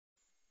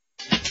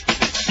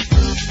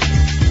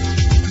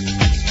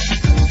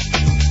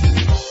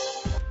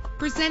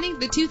Presenting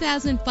the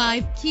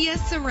 2005 Kia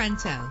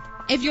Sorento.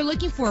 If you're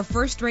looking for a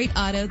first-rate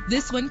auto,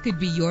 this one could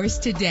be yours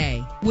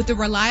today. With a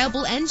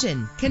reliable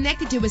engine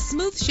connected to a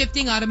smooth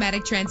shifting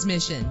automatic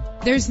transmission.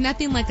 There's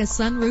nothing like a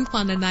sunroof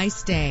on a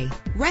nice day.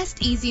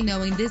 Rest easy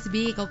knowing this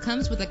vehicle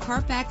comes with a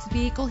Carfax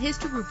Vehicle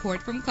History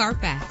Report from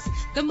Carfax,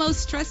 the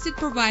most trusted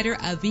provider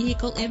of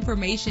vehicle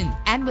information.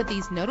 And with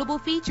these notable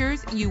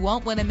features, you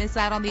won't want to miss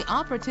out on the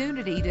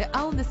opportunity to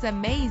own this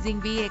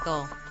amazing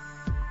vehicle.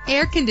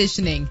 Air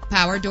conditioning,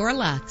 power door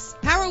locks,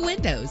 power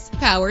windows,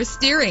 power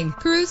steering,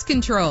 cruise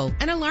control,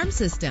 an alarm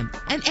system,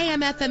 an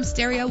AM/FM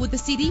stereo with a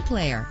CD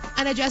player,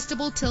 an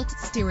adjustable tilt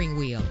steering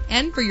wheel.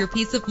 And for your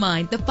peace of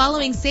mind, the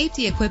following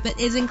safety equipment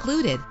is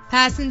included: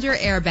 passenger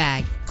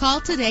airbag. Call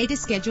today to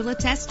schedule a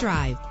test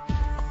drive.